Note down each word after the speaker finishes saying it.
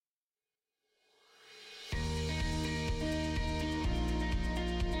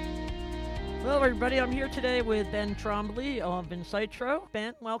Hello, everybody. I'm here today with Ben Trombley of Incytro.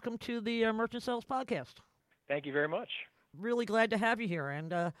 Ben, welcome to the Merchant Sales Podcast. Thank you very much. Really glad to have you here.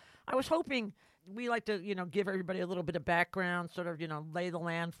 And I was hoping we like to, give everybody a little bit of background, sort of, lay the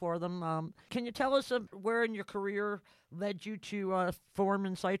land for them. Can you tell us where in your career led you to form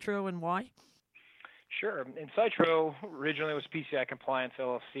Incytro and why? Sure. Incytro originally was PCI Compliance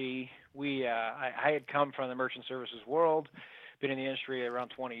LLC. I had come from the merchant services world, been in the industry around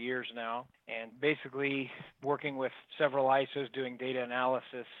 20 years now, and basically working with several ISOs doing data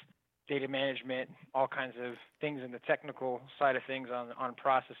analysis, data management, all kinds of things in the technical side of things on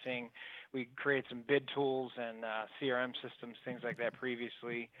processing. We created some bid tools and CRM systems, things like that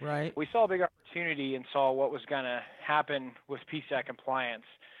previously. Right. We saw a big opportunity and saw what was going to happen with PCI compliance.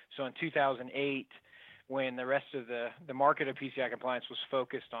 So in 2008, when the rest of the market of PCI compliance was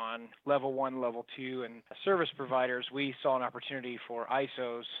focused on level 1, level 2, and service providers, we saw an opportunity for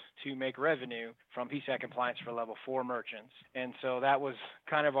ISOs to make revenue from PCI compliance for level 4 merchants. And so that was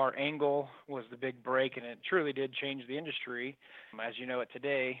kind of our angle, was the big break, and it truly did change the industry. As you know it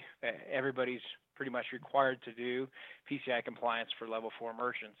today, everybody's pretty much required to do PCI compliance for level 4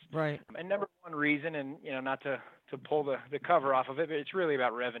 merchants. Right. And number one reason, and not to pull the cover off of it, but it's really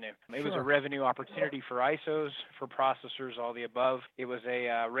about revenue. It was a revenue opportunity for ISOs, for processors, all the above. It was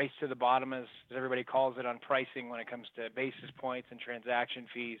a race to the bottom, as everybody calls it, on pricing when it comes to basis points and transaction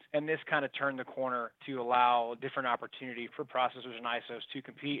fees. And this kind of turned the corner to allow different opportunity for processors and ISOs to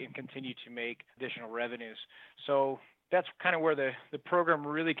compete and continue to make additional revenues. So that's kind of where the program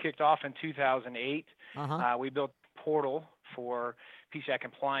really kicked off in 2008. We built a portal for PCI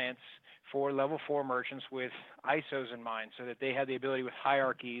compliance for level 4 merchants with ISOs in mind, so that they had the ability with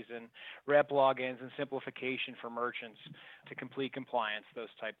hierarchies and rep logins and simplification for merchants to complete compliance, those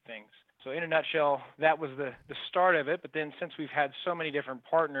type things. So in a nutshell, that was the start of it. But then since we've had so many different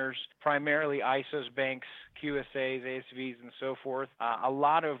partners, primarily ISOs, banks, QSAs, ASVs, and so forth, a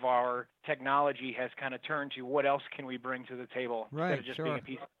lot of our technology has kind of turned to what else can we bring to the table instead of just being a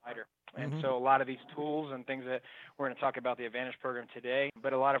piece provider. And so a lot of these tools and things that we're going to talk about the Advantage program today,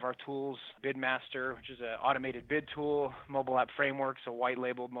 but a lot of our tools, Bidmaster, which is an automated bid tool, mobile app frameworks, a white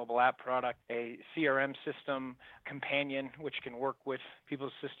labeled mobile app product, a CRM system, Companion, which can work with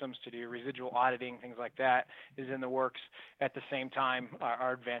people's systems to do residual auditing, things like that, is in the works. At the same time,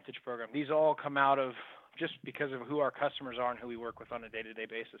 our Advantage program. These all come out of just because of who our customers are and who we work with on a day-to-day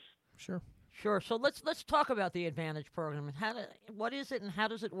basis. Sure. So let's talk about the Advantage program and what is it and how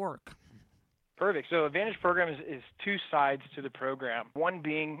does it work? Perfect. So Advantage program is two sides to the program. One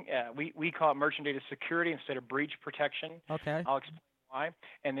being we call it merchant data security instead of breach protection. Okay. I'll explain why.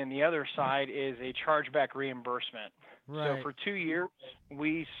 And then the other side is a chargeback reimbursement. Right. So for 2 years,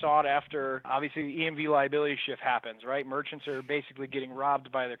 we sought after, obviously, the EMV liability shift happens, right? Merchants are basically getting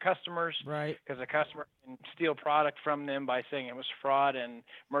robbed by their customers, right? Because the customer can steal product from them by saying it was fraud, and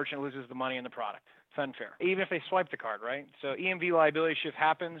merchant loses the money in the product. It's unfair, even if they swipe the card, right? So EMV liability shift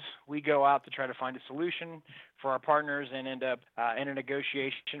happens. We go out to try to find a solution for our partners and end up in a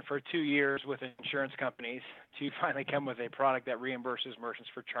negotiation for 2 years with insurance companies to finally come with a product that reimburses merchants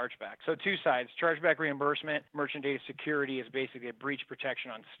for chargeback. So two sides, chargeback reimbursement, merchant data security is basically a breach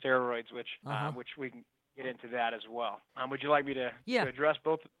protection on steroids, which we can get into that as well. Would you like me to address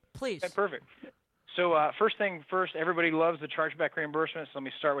both? Please. Okay, perfect. So first thing first, everybody loves the chargeback reimbursement, so let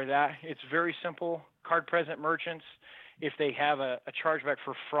me start with that. It's very simple. Card-present merchants, if they have a chargeback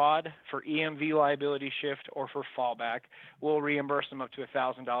for fraud, for EMV liability shift, or for fallback, we'll reimburse them up to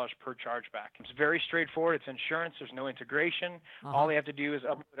 $1,000 per chargeback. It's very straightforward. It's insurance. There's no integration. All they have to do is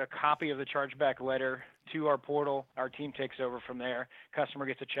upload a copy of the chargeback letter to our portal. Our team takes over from there. Customer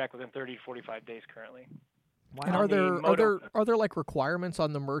gets a check within 30 to 45 days currently. Wow. And are there like requirements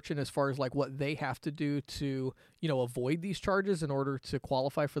on the merchant as far as like what they have to do to, avoid these charges in order to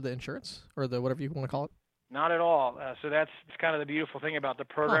qualify for the insurance or the whatever you want to call it? Not at all. So that's kind of the beautiful thing about the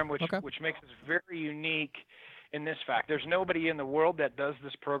program, which makes us very unique in this fact. There's nobody in the world that does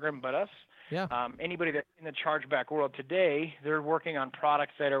this program but us. Yeah. Anybody that's in the chargeback world today, they're working on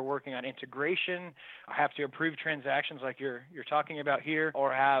products that are working on integration, have to approve transactions like you're talking about here,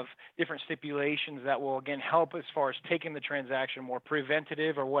 or have different stipulations that will, again, help as far as taking the transaction more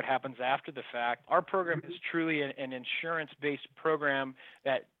preventative or what happens after the fact. Our program is truly an insurance-based program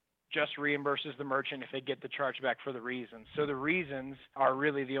that just reimburses the merchant if they get the chargeback for the reasons. So the reasons are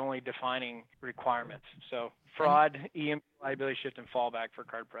really the only defining requirements. So fraud, EMV liability shift, and fallback for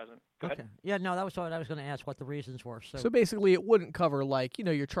card present. Go Okay. ahead. Yeah, no, that was what I was going to ask, what the reasons were. So basically, it wouldn't cover like,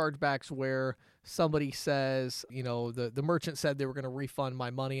 your chargebacks where somebody says, the merchant said they were going to refund my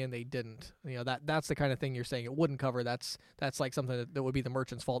money and they didn't. That's the kind of thing you're saying it wouldn't cover. That's like something that would be the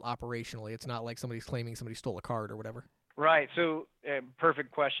merchant's fault operationally. It's not like somebody's claiming somebody stole a card or whatever. Right. So,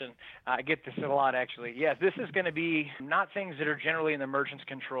 perfect question. I get this a lot, actually. Yes, this is going to be not things that are generally in the merchant's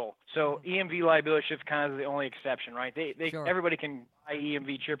control. So, EMV liability shift is kind of the only exception, right? Sure. Everybody can buy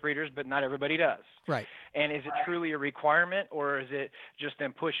EMV chip readers, but not everybody does. Right. And is it truly a requirement, or is it just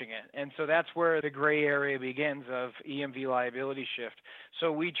them pushing it? And so that's where the gray area begins of EMV liability shift.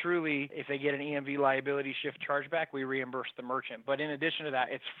 So we truly, if they get an EMV liability shift chargeback, we reimburse the merchant. But in addition to that,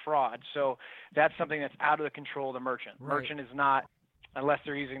 it's fraud. So that's something that's out of the control of the merchant. Right. Merchant is not, unless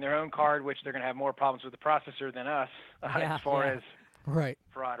they're using their own card, which they're going to have more problems with the processor than us as far as right.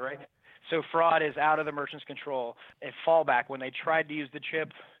 fraud, right? So fraud is out of the merchant's control. A fallback, when they tried to use the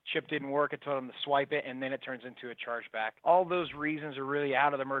chip didn't work. It told them to swipe it, and then it turns into a chargeback. All those reasons are really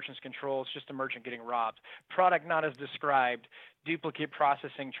out of the merchant's control. It's just the merchant getting robbed. Product not as described, duplicate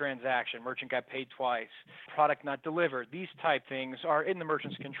processing transaction, merchant got paid twice, product not delivered. These type things are in the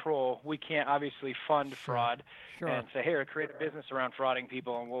merchant's control. We can't obviously fund fraud and say, here, create a business around frauding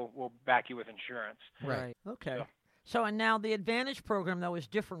people, and we'll back you with insurance. Right. Okay. So, and now the Advantage program, though, is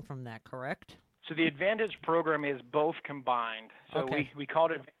different from that, correct? So the Advantage program is both combined. So we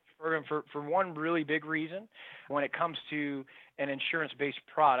called it Advantage program for one really big reason. When it comes to an insurance-based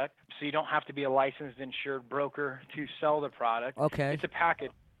product, so you don't have to be a licensed insured broker to sell the product. Okay. It's a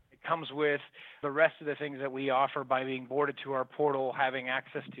package. It comes with the rest of the things that we offer by being boarded to our portal, having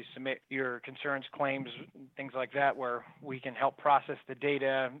access to submit your concerns, claims, things like that, where we can help process the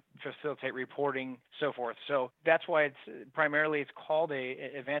data, facilitate reporting, so forth. So that's why it's called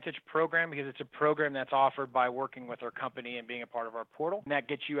a Advantage program, because it's a program that's offered by working with our company and being a part of our portal. And that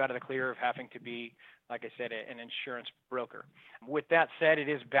gets you out of the clear of having to be, like I said, an insurance broker. With that said, it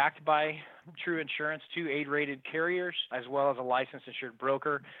is backed by True Insurance, 2 A-rated carriers, as well as a licensed insured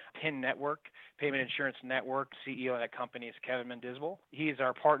broker. PIN Network, Payment Insurance Network, CEO of that company is Kevin Mendizabal. He is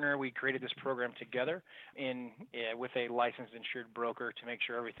our partner. We created this program together with a licensed insured broker to make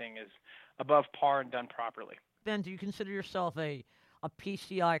sure everything is above par and done properly. Ben, do you consider yourself a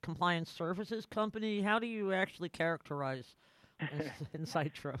PCI compliance services company? How do you actually characterize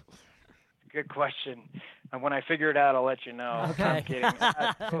Incitro? Good question. And when I figure it out, I'll let you know. Okay. I'm kidding.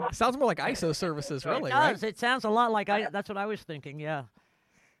 Sounds more like ISO services, really, It does. right? It sounds a lot like that's what I was thinking, yeah.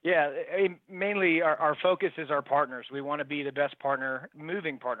 Yeah, I mean, mainly our focus is our partners. We want to be the best partner,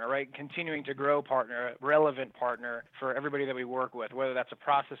 moving partner, right? Continuing to grow partner, relevant partner for everybody that we work with, whether that's a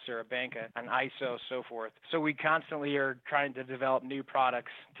processor, a bank, an ISO, so forth. So we constantly are trying to develop new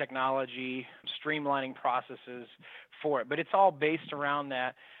products, technology, streamlining processes for it. But it's all based around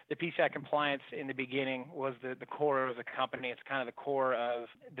that. The PCI compliance in the beginning was the core of the company. It's kind of the core of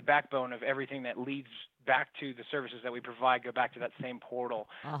the backbone of everything that leads back to the services that we provide, go back to that same portal.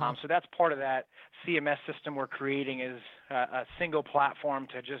 So that's part of that CMS system we're creating, is a single platform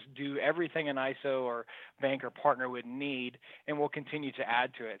to just do everything an ISO or bank or partner would need, and we'll continue to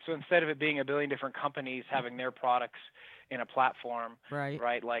add to it. So instead of it being a billion different companies having their products in a platform,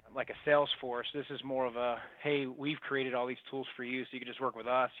 right, like a Salesforce, this is more of a, hey, we've created all these tools for you, so you can just work with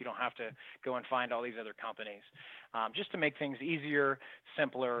us. You don't have to go and find all these other companies. Just to make things easier,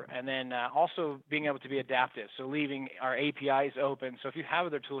 simpler, and then also being able to be adaptive. So leaving our APIs open. So if you have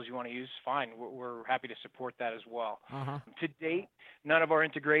other tools you want to use, fine. We're happy to support that as well. To date, none of our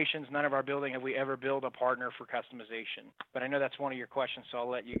integrations, none of our building have we ever built a partner for customization. But I know that's one of your questions, so I'll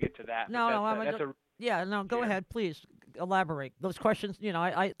let you get to that. Go ahead, please elaborate. Those questions,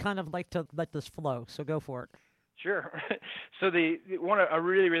 I kind of like to let this flow, so go for it. Sure. So a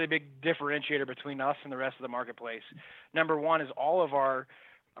really, really big differentiator between us and the rest of the marketplace, number one, is all of our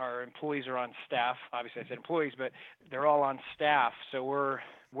employees are on staff. Obviously I said employees, but they're all on staff. So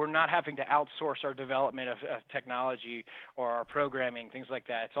we're not having to outsource our development of technology or our programming, things like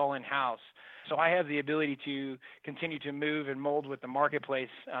that. It's all in-house. So I have the ability to continue to move and mold with the marketplace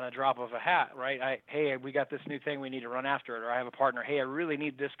on a drop of a hat, right? Hey, we got this new thing, we need to run after it. Or I have a partner, hey, I really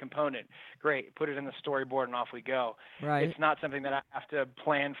need this component. Great, put it in the storyboard and off we go. Right. It's not something that I have to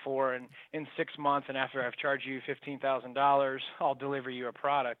plan for, and in 6 months and after I've charged you $15,000, I'll deliver you a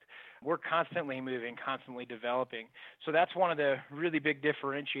product. We're constantly moving, constantly developing. So that's one of the really big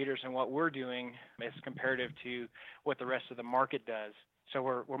differentiators in what we're doing as comparative to what the rest of the market does. So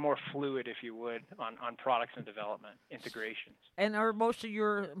we're more fluid, if you would, on products and development integrations. And are most of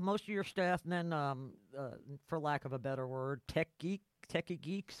your staff then, for lack of a better word, techie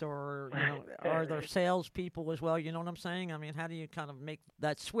geeks, or are there salespeople as well? You know what I'm saying? I mean, how do you kind of make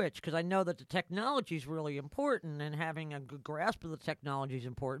that switch? Because I know that the technology is really important, and having a good grasp of the technology is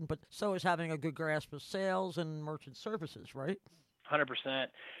important, but so is having a good grasp of sales and merchant services, right? 100%.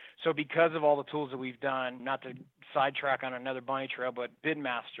 So because of all the tools that we've done, not to sidetrack on another bunny trail, but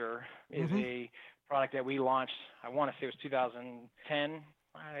Bidmaster is a product that we launched, I want to say it was 2010,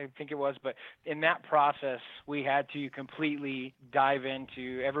 I think it was, but in that process, we had to completely dive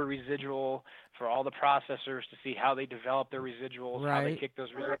into every residual for all the processors to see how they develop their residuals, how they kick those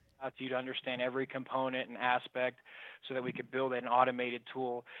residuals out to you, to understand every component and aspect, so that we could build an automated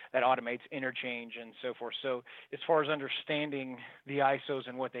tool that automates interchange and so forth. So as far as understanding the ISOs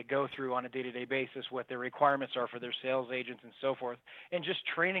and what they go through on a day-to-day basis, what their requirements are for their sales agents and so forth, and just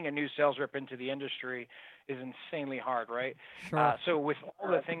training a new sales rep into the industry is insanely hard, right? Sure. So with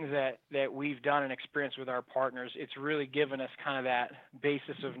all the things that we've done and experienced with our partners, it's really given us kind of that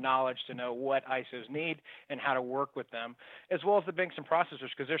basis of knowledge to know what ISOs need and how to work with them, as well as the banks and processors,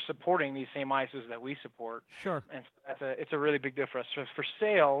 because they're supporting these same ISOs that we support. Sure. And it's a really big deal for us. So for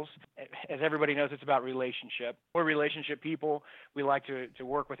sales, as everybody knows, it's about relationship. We're relationship people. We like to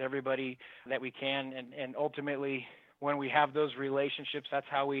work with everybody that we can, and ultimately, when we have those relationships, that's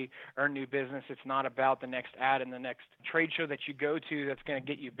how we earn new business. It's not about the next ad and the next trade show that you go to that's going to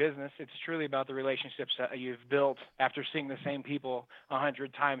get you business. It's truly about the relationships that you've built after seeing the same people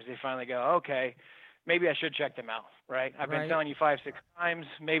 100 times. They finally go, okay, maybe I should check them out, right? I've been telling you 5, 6 times.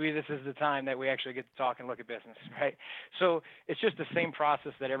 Maybe this is the time that we actually get to talk and look at business, right? So it's just the same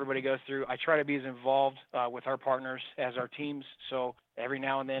process that everybody goes through. I try to be as involved with our partners as our teams. So every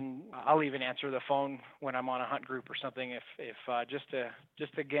now and then, I'll even answer the phone when I'm on a hunt group or something, if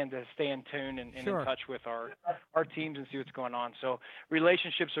just again to stay in tune and in touch with our teams and see what's going on. So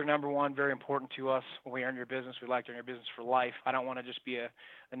relationships are number one, very important to us. When we earn your business, we like to earn your business for life. I don't want to just be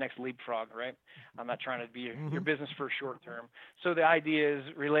the next leapfrog, right? I'm not trying to be your business for short term. So the idea is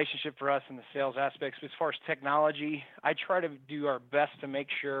relationship for us in the sales aspects. As far as technology, I try to do our best to make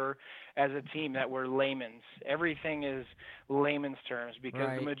sure as a team that we're layman's. Everything is layman's terms,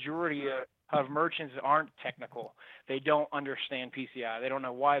 because the majority of merchants aren't technical. They don't understand PCI. They don't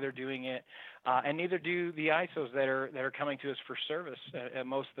know why they're doing it, and neither do the ISOs that are coming to us for service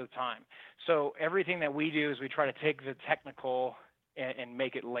most of the time. So everything that we do is we try to take the technical and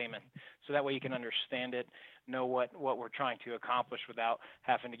make it layman, so that way you can understand it, know what we're trying to accomplish without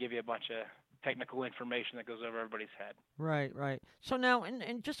having to give you a bunch of technical information that goes over everybody's head. Right. So now,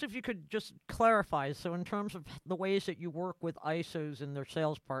 and just if you could just clarify, so in terms of the ways that you work with ISOs in their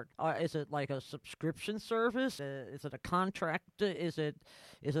sales part, is it like a subscription service? Is it a contract? Is it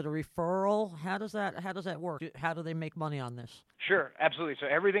a referral? How does that work? How do they make money on this? Sure, absolutely. So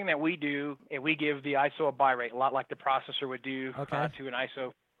everything that we do, we give the ISO a buy rate, a lot like the processor would do to an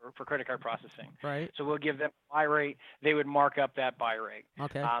ISO for credit card processing. Right. So we'll give them a buy rate. They would mark up that buy rate.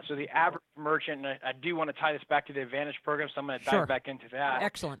 Okay. So the average merchant, and I do want to tie this back to the Advantage program, so I'm going to dive back into that.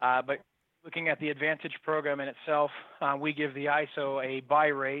 Excellent. But looking at the Advantage program in itself, we give the ISO a buy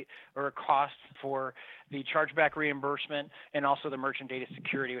rate or a cost for the chargeback reimbursement and also the merchant data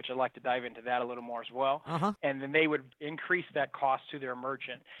security, which I'd like to dive into that a little more as well. And then they would increase that cost to their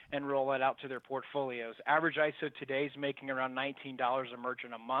merchant and roll it out to their portfolios. Average ISO today is making around $19 a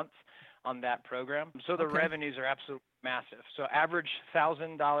merchant a month on that program. So the revenues are absolutely massive. So average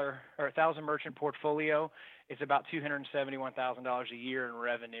 $1,000 or 1,000 merchant portfolio is about $271,000 a year in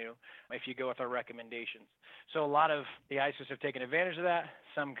revenue if you go with our recommendations. So a lot of the ISOs have taken advantage of that.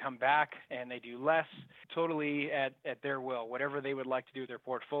 Some come back and they do less, totally at their will. Whatever they would like to do with their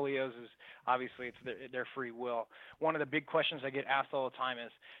portfolios is obviously it's their free will. One of the big questions I get asked all the time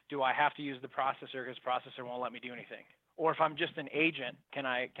is, do I have to use the processor because processor won't let me do anything? Or if I'm just an agent, can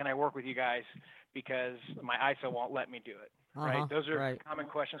I work with you guys because my ISO won't let me do it? Right? Those are common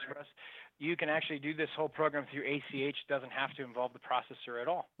questions for us. You can actually do this whole program through ACH. Doesn't have to involve the processor at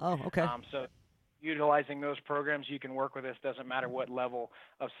all. Oh, okay. So utilizing those programs, you can work with us. Doesn't matter what level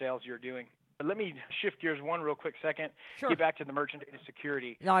of sales you're doing. But let me shift gears one real quick second. Sure. Get back to the merchant data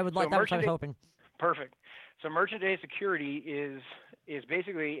security. No, I would like that. Was I was hoping. Perfect. So merchant data security is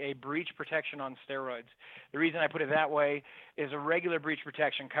basically a breach protection on steroids. The reason I put it that way is a regular breach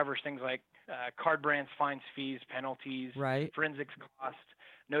protection covers things like card brands, fines, fees, penalties, forensics costs,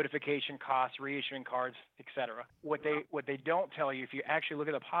 notification costs, reissuing cards, etc. What they don't tell you, if you actually look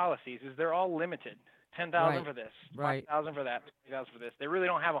at the policies, is they're all limited. $10,000 for this, $5,000 for that, $20,000 for this. They really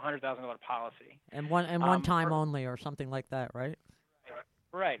don't have a $100,000 policy. And one time only or something like that, right?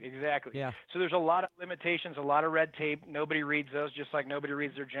 Right, exactly. Yeah. So there's a lot of limitations, a lot of red tape. Nobody reads those, just like nobody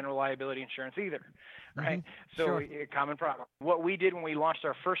reads their general liability insurance either, right? So Sure. a common problem. What we did when we launched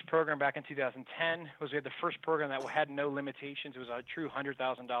our first program back in 2010 was we had the first program that had no limitations. It was a true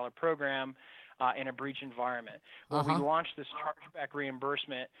 $100,000 program in a breach environment. When we launched this chargeback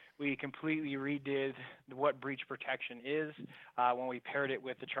reimbursement, we completely redid what breach protection is when we paired it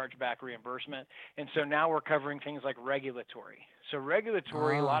with the chargeback reimbursement. And so now we're covering things like regulatory. So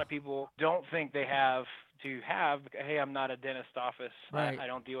regulatory, a lot of people don't think they have to have, hey, I'm not a dentist office. Right. I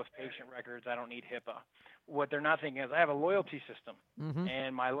don't deal with patient records. I don't need HIPAA. What they're not thinking is I have a loyalty system.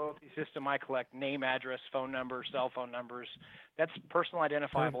 And my loyalty system, I collect name, address, phone number, cell phone numbers. That's personal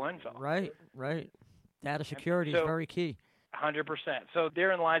identifiable info. Right. Data security is very key. 100%. So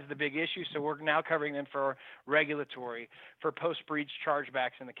therein lies the big issue. So we're now covering them for regulatory, for post-breach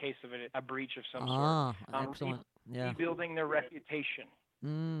chargebacks in the case of a breach of some sort. Excellent. Rebuilding their reputation.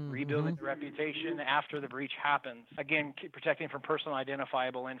 Rebuilding the reputation after the breach happens. Again, protecting from personal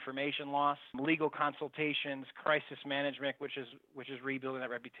identifiable information loss, legal consultations, crisis management, which is rebuilding that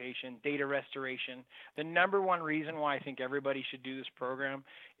reputation, data restoration. The number one reason why I think everybody should do this program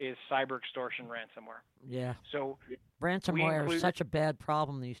is cyber extortion ransomware. Yeah. So ransomware is such a bad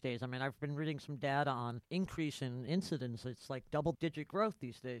problem these days. I mean, I've been reading some data on increase in incidents. It's like double-digit growth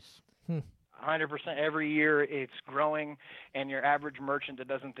these days. 100% every year it's growing, and your average merchant that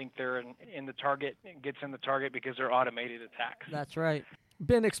doesn't think they're in the target gets in the target because they're automated attacks. That's right.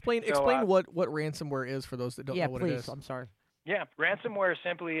 Ben, explain what ransomware is for those that don't know what it is. I'm sorry. Yeah, ransomware is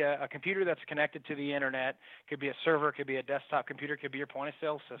simply a computer that's connected to the internet. Could be a server, could be a desktop computer, could be your point of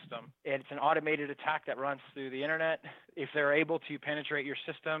sale system. It's an automated attack that runs through the internet. If they're able to penetrate your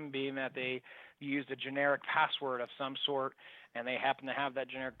system, being that they used a generic password of some sort, and they happen to have that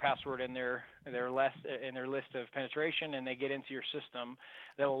generic password in their list of penetration, and they get into your system,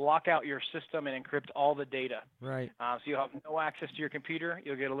 they'll lock out your system and encrypt all the data. Right. So you'll have no access to your computer.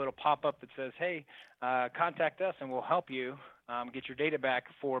 You'll get a little pop-up that says, hey, contact us and we'll help you get your data back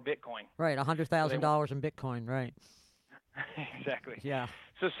for Bitcoin. Right, $100,000 in Bitcoin, right. Exactly. Yeah.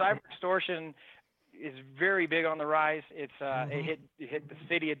 So cyber extortion is very big on the rise. It's it hit the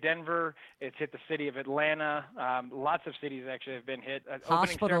city of Denver. It's hit the city of Atlanta. Lots of cities actually have been hit.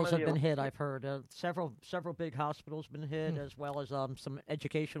 Hospitals have been hit. I've heard several big hospitals have been hit, as well as some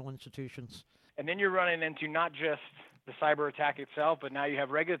educational institutions. And then you're running into not just the cyber attack itself, but now you have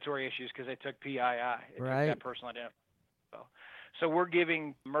regulatory issues because they took PII. It took that personal identification. So we're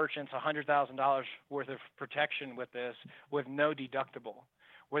giving merchants $100,000 worth of protection with this, with no deductible,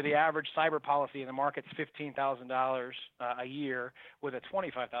 where the average cyber policy in the market's $15,000 a year with a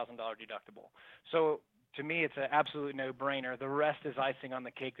 $25,000 deductible. So to me, it's an absolute no-brainer. The rest is icing on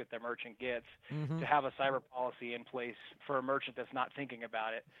the cake that the merchant gets. To have a cyber policy in place for a merchant that's not thinking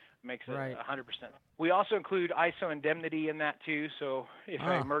about it makes it 100%. We also include ISO indemnity in that too. So if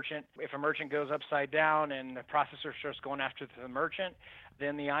a merchant goes upside down and the processor starts going after the merchant,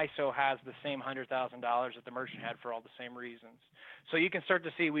 then the ISO has the same $100,000 that the merchant had for all the same reasons. So you can start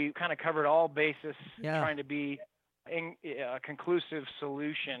to see we kind of covered all bases, trying to be a conclusive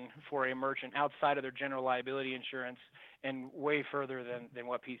solution for a merchant outside of their general liability insurance and way further than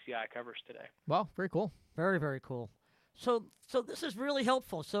what PCI covers today. Wow, very cool. Very, very cool. So this is really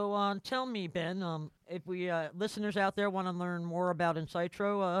helpful. So tell me, Ben, if we listeners out there want to learn more about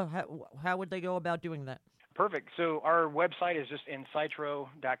Encitro, how would they go about doing that? Perfect. So our website is just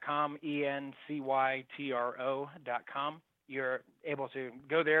encitro.com, ENCYTRO.com. You're able to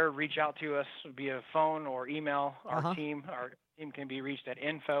go there, reach out to us via phone or email. Our team can be reached at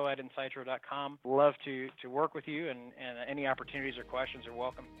info@encitro.com. Love to work with you, and any opportunities or questions are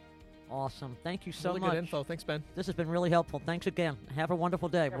welcome. Awesome. Thank you so much. much. Good info. Thanks, Ben. This has been really helpful. Thanks again. Have a wonderful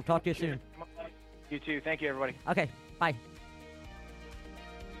day. We'll talk to you soon. You too. Thank you, everybody. Okay. Bye.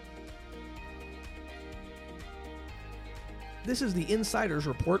 This is the Insider's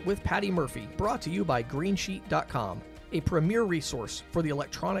Report with Patty Murphy, brought to you by Greensheet.com, a premier resource for the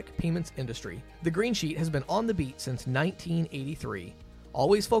electronic payments industry. The Green Sheet has been on the beat since 1983,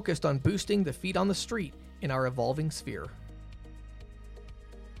 always focused on boosting the feet on the street in our evolving sphere.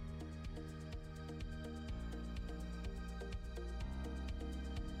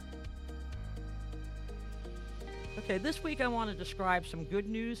 Okay, this week I want to describe some good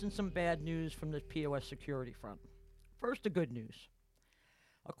news and some bad news from the POS security front. First, the good news.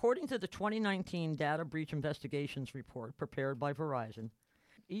 According to the 2019 Data Breach Investigations Report prepared by Verizon,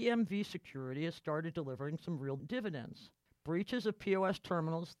 EMV Security has started delivering some real dividends. Breaches of POS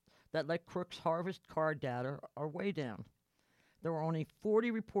terminals that let crooks harvest card data are way down. There were only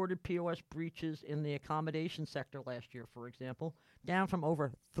 40 reported POS breaches in the accommodation sector last year, for example, down from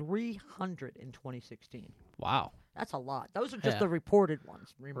over 300 in 2016. Wow. That's a lot. Those are just Yeah. the reported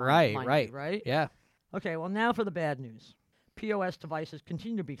ones. Right, mind right. you, right? Yeah. Okay, well, now for the bad news. POS devices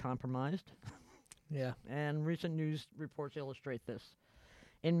continue to be compromised, Yeah. and recent news reports illustrate this.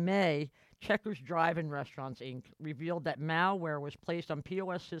 In May, Checkers Drive-In Restaurants, Inc. revealed that malware was placed on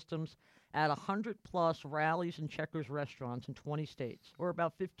POS systems at 100-plus Rallies and Checkers restaurants in 20 states, or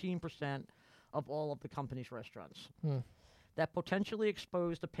about 15% of all of the company's restaurants, that potentially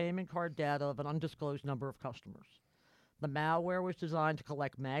exposed the payment card data of an undisclosed number of customers. The malware was designed to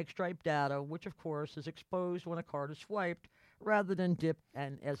collect magstripe data, which, of course, is exposed when a card is swiped, rather than dipped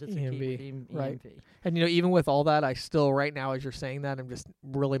and as it's a key with EMV, right. EMV. And, even with all that, I still, right now, as you're saying that, I'm just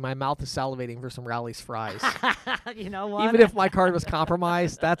really, my mouth is salivating for some Rally's fries. You know what? Even if my card was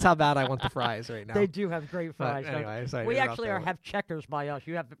compromised, that's how bad I want the fries right now. They do have great fries. But anyway, sorry to we interrupt actually there, have Checkers by us.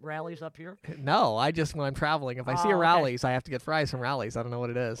 You have Rallies up here? No, I just, when I'm traveling, if I see a okay. Rally's, I have to get fries from Rally's. I don't know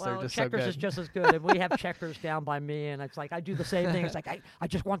what it is. Well, They're just Checkers so good. is just as good. And we have Checkers down by me, and it's like I do the same thing. It's like I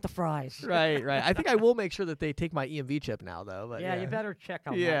just want the fries. Right. I think I will make sure that they take my EMV chip now, though. But Yeah, you better check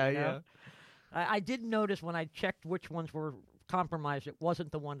on Yeah, that. You know? I did notice when I checked which ones were compromised, it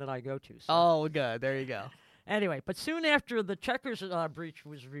wasn't the one that I go to. So. Oh, good. There you go. Anyway, but soon after the Checkers breach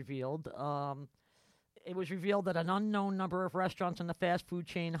was revealed, it was revealed that an unknown number of restaurants in the fast food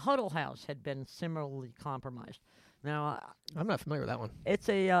chain Huddle House had been similarly compromised. Now, I'm not familiar with that one. it's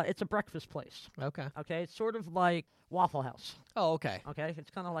a breakfast place. Okay. Okay, it's sort of like Waffle House. Oh, okay. Okay, it's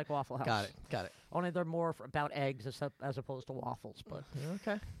kind of like Waffle House. Got it. Only they're more about eggs as opposed to waffles. But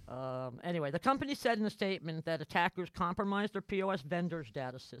Okay. anyway, the company said in a statement that attackers compromised their POS vendors'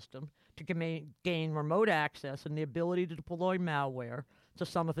 data system to gain remote access and the ability to deploy malware to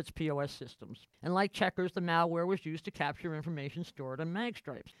some of its POS systems. And like Checkers, the malware was used to capture information stored on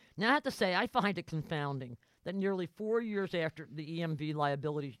magstripes. Now, I have to say, I find it confounding that nearly 4 years after the EMV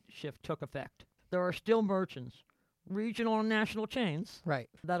liability shift took effect, there are still merchants, regional and national chains, Right.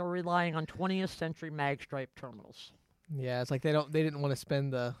 that are relying on 20th century magstripe terminals. Yeah, it's like they didn't want to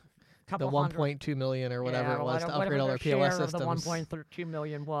spend the Couple 1.2 million or whatever it was to upgrade all their share POS of systems. the 1.2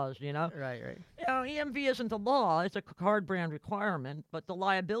 million was, you know? Right. You know, EMV isn't a law, it's a card brand requirement, but the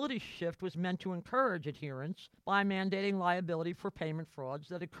liability shift was meant to encourage adherence by mandating liability for payment frauds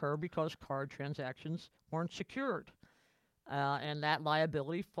that occur because card transactions weren't secured. And that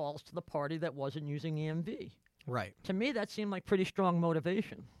liability falls to the party that wasn't using EMV. Right. To me, that seemed like pretty strong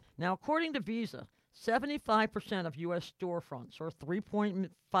motivation. Now, according to Visa, 75% of U.S. storefronts, or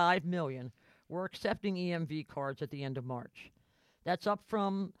 3.5 million, were accepting EMV cards at the end of March. That's up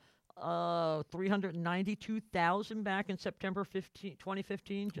from 392,000 back in September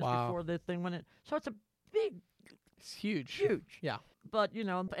 2015, just Wow. before the thing went in. So it's a big, It's huge. huge. Yeah. But, you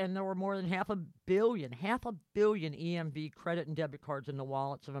know, and there were more than half a billion EMV credit and debit cards in the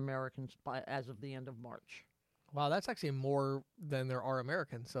wallets of Americans as of the end of March. Wow, that's actually more than there are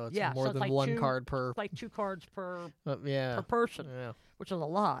Americans. So it's Yeah, more so it's than like one two- card per. It's like 2 cards per Yeah. person, Yeah. which is a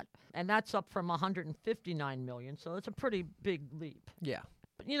lot. And that's up from 159 million, so it's a pretty big leap. Yeah.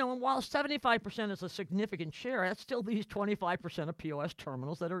 But, you know, and while 75% is a significant share, that still leaves 25% of POS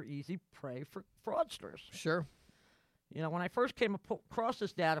terminals that are easy prey for fraudsters. Sure. You know, when I first came across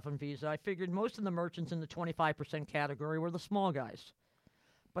this data from Visa, I figured most of the merchants in the 25% category were the small guys.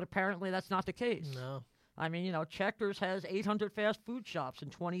 But apparently that's not the case. No. I mean, you know, Checkers has 800 fast food shops in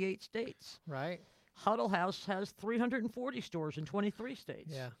 28 states. Right. Huddle House has 340 stores in 23 states.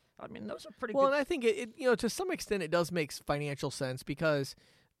 Yeah. I mean, those are pretty Well, good. and I think it to some extent it does make financial sense because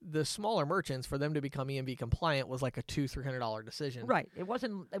the smaller merchants, for them to become EMV compliant was like a $200-300 decision. Right. It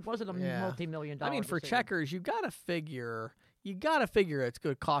wasn't a Yeah. multi-million-dollar I mean, for decision. Checkers, you got to figure it's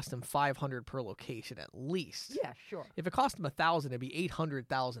going to cost them $500 per location at least. Yeah, sure. If it cost them $1,000, it'd be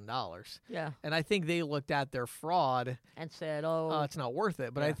 $800,000. Yeah. And I think they looked at their fraud. And said, oh, It's not worth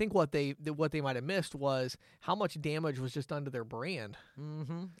it. But I Yeah. think what they might have missed was how much damage was just done to their brand.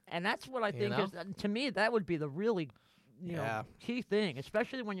 and that's what I You think know? is, to me, that would be the really, you Yeah. know, key thing,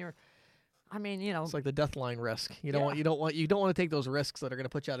 especially when you're, I mean, you know, It's like the death line risk. You Yeah. don't want to take those risks that are going to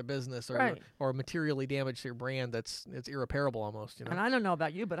put you out of business or Right. or materially damage to your brand. It's irreparable almost. You know. and I don't know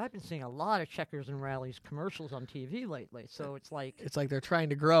about you, but I've been seeing a lot of Checkers and Rallies commercials on TV lately. So it's like It's like they're trying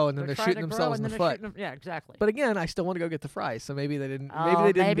to grow and then they're trying shooting to grow themselves in and the then they're foot. shooting yeah, exactly. But again, I still want to go get the fries, so maybe they didn't. Oh, Maybe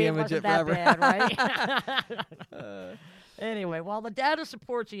they didn't maybe damage it it wasn't that forever. bad, right? Anyway, while the data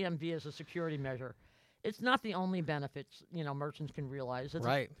supports EMV as a security measure, it's not the only benefits, you know, merchants can realize.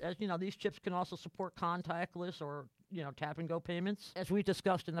 Right. As you know, these chips can also support contactless or, you know, tap and go payments. As we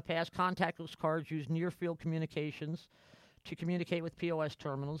discussed in the past, contactless cards use near field communications to communicate with POS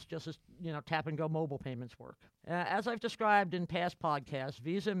terminals, just as tap and go mobile payments work. As I've described in past podcasts,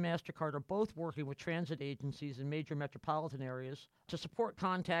 Visa and MasterCard are both working with transit agencies in major metropolitan areas to support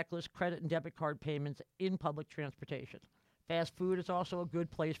contactless credit and debit card payments in public transportation. Fast food is also a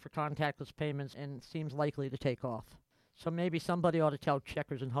good place for contactless payments and seems likely to take off. So maybe somebody ought to tell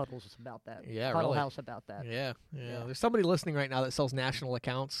Checkers and Huddles about that. Yeah, Huddle really. House about that. Yeah. There's somebody listening right now that sells national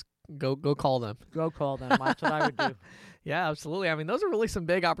accounts. Go call them. Go call them. That's what I would do. Yeah, absolutely. I mean, those are really some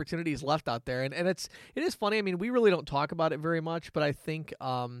big opportunities left out there, and it is funny. I mean, we really don't talk about it very much, but I think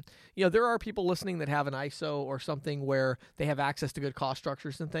there are people listening that have an ISO or something where they have access to good cost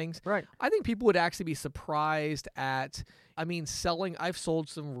structures and things. Right. I think people would actually be surprised at. I mean, selling. I've sold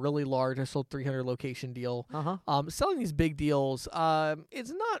some really large. I sold 300 location deal. Selling these big deals,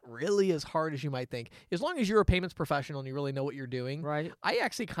 it's not really as hard as you might think. As long as you're a payments professional and you really know what you're doing. Right. I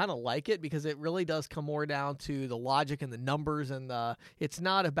actually kind of like it because it really does come more down to the logic and the numbers and it's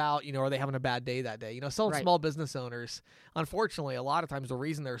not about, are they having a bad day that day? Selling Right. small business owners, unfortunately, a lot of times the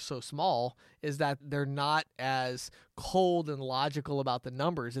reason they're so small is that they're not as cold and logical about the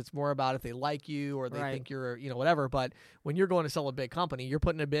numbers. It's more about if they like you or they Right. think you're, whatever. But when you're going to sell a big company, you're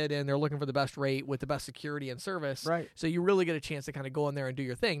putting a bid in, they're looking for the best rate with the best security and service. Right. So you really get a chance to kind of go in there and do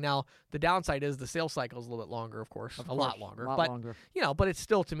your thing. Now, the downside is the sales cycle is a little bit longer, of course. A lot longer. But but it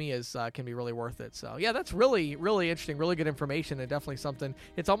still, to me, is can be really worth it. So, yeah, that's really, really interesting, really good information, and definitely something.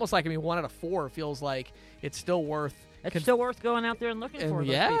 It's almost like, 1 out of 4 feels like it's still worth. It's still worth going out there and looking for those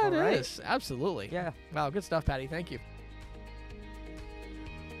yeah, people, it right? is. Absolutely. Yeah. Wow, good stuff, Patty. Thank you.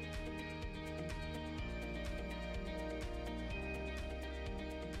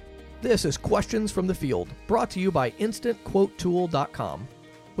 This is Questions from the Field, brought to you by InstantQuoteTool.com.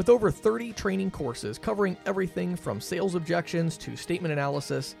 With over 30 training courses covering everything from sales objections to statement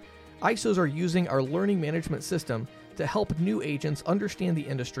analysis, ISOs are using our learning management system to help new agents understand the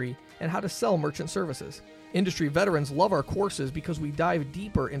industry and how to sell merchant services. Industry veterans love our courses because we dive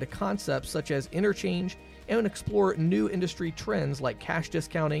deeper into concepts such as interchange and explore new industry trends like cash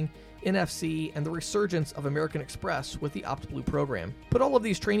discounting, NFC, and the resurgence of American Express with the OptBlue program. Put all of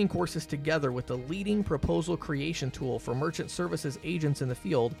these training courses together with the leading proposal creation tool for merchant services agents in the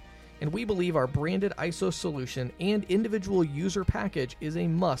field, and we believe our branded ISO solution and individual user package is a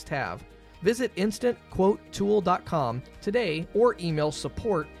must-have. Visit InstantQuoteTool.com today or email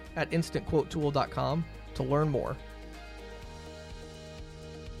support@InstantQuoteTool.com to learn more.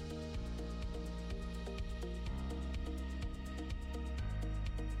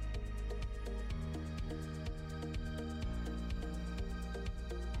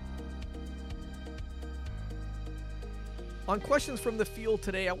 On Questions from the Field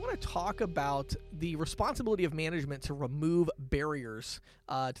today, I want to talk about the responsibility of management to remove barriers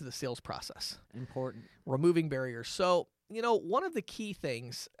to the sales process. Important. Removing barriers. So, one of the key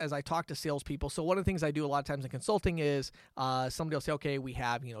things as I talk to salespeople, so one of the things I do a lot of times in consulting is somebody will say, okay, we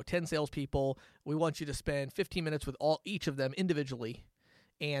have 10 salespeople. We want you to spend 15 minutes with each of them individually.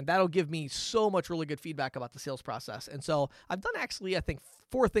 And that'll give me so much really good feedback about the sales process. And so I've done actually, I think,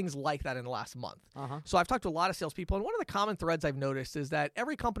 4 things like that in the last month. So I've talked to a lot of salespeople, and one of the common threads I've noticed is that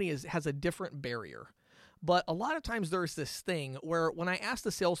every company has a different barrier. But a lot of times there's this thing where when I ask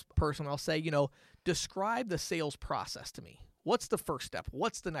the salesperson, I'll say, describe the sales process to me. What's the first step?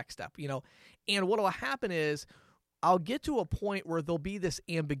 What's the next step? And what will happen is I'll get to a point where there'll be this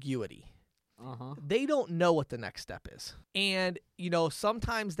ambiguity. They don't know what the next step is. And,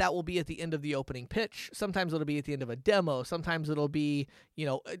 sometimes that will be at the end of the opening pitch. Sometimes it'll be at the end of a demo. Sometimes it'll be,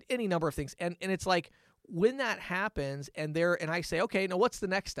 any number of things. And it's like when that happens and I say, okay, now what's the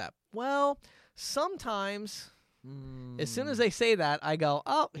next step? Well, sometimes as soon as they say that, I go,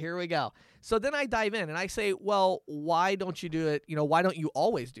 oh, here we go. So then I dive in and I say, well, why don't you do it? Why don't you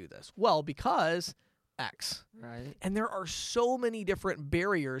always do this? Well, because X. Right. And there are so many different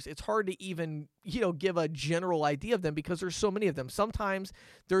barriers. It's hard to even, give a general idea of them because there's so many of them. Sometimes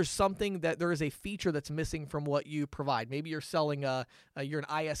there's something that there is a feature that's missing from what you provide. Maybe you're selling you're an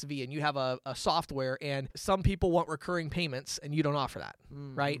ISV and you have a software and some people want recurring payments and you don't offer that,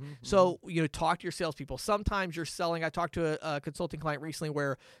 right? So, talk to your salespeople. Sometimes you're selling, I talked to a consulting client recently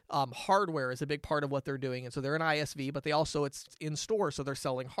where hardware is a big part of what they're doing. And so they're an ISV, but it's in store. So they're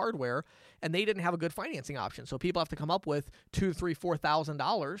selling hardware and they didn't have a good financing option. So people have to come up with $2,000, $3,000,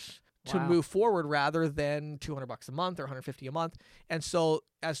 $4,000 to move forward rather than $200 a month or $150 a month. And so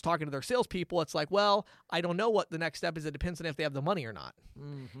as talking to their salespeople, it's like, well, I don't know what the next step is. It depends on if they have the money or not.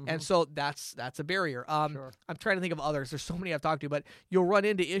 And so that's a barrier. Sure. I'm trying to think of others. There's so many I've talked to, but you'll run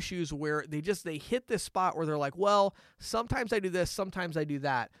into issues where they hit this spot where they're like, well, sometimes I do this, sometimes I do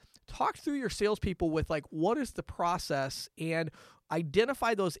that. talk through your salespeople with like, what is the process, and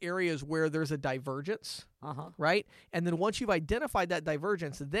identify those areas where there's a divergence, right? And then once you've identified that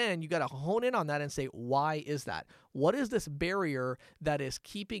divergence, then you got to hone in on that and say, why is that? What is this barrier that is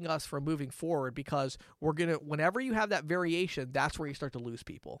keeping us from moving forward? Because whenever you have that variation, that's where you start to lose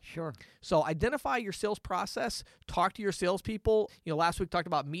people. Sure. So identify your sales process, talk to your salespeople. Last week talked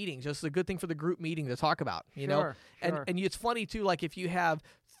about meetings. This is a good thing for the group meeting to talk about, Sure. And it's funny too, like if you have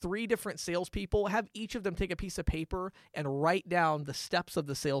 3 different salespeople, have each of them take a piece of paper and write down the steps of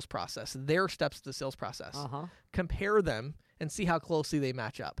the sales process, their steps of the sales process. Compare them and see how closely they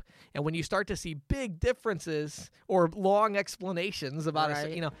match up. And when you start to see big differences or long explanations about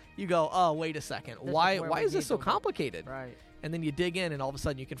it, you go, oh, wait a second. Why is this so complicated? Right. And then you dig in, and all of a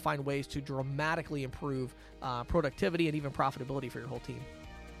sudden you can find ways to dramatically improve productivity and even profitability for your whole team.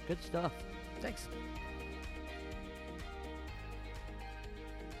 Good stuff. Thanks.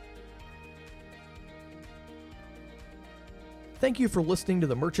 Thank you for listening to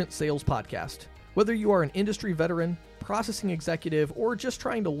the Merchant Sales Podcast. Whether you are an industry veteran, processing executive, or just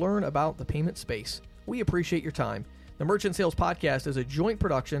trying to learn about the payment space, we appreciate your time. The Merchant Sales Podcast is a joint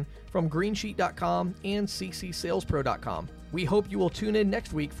production from Greensheet.com and ccsalespro.com. We hope you will tune in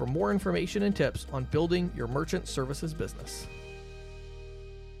next week for more information and tips on building your merchant services business.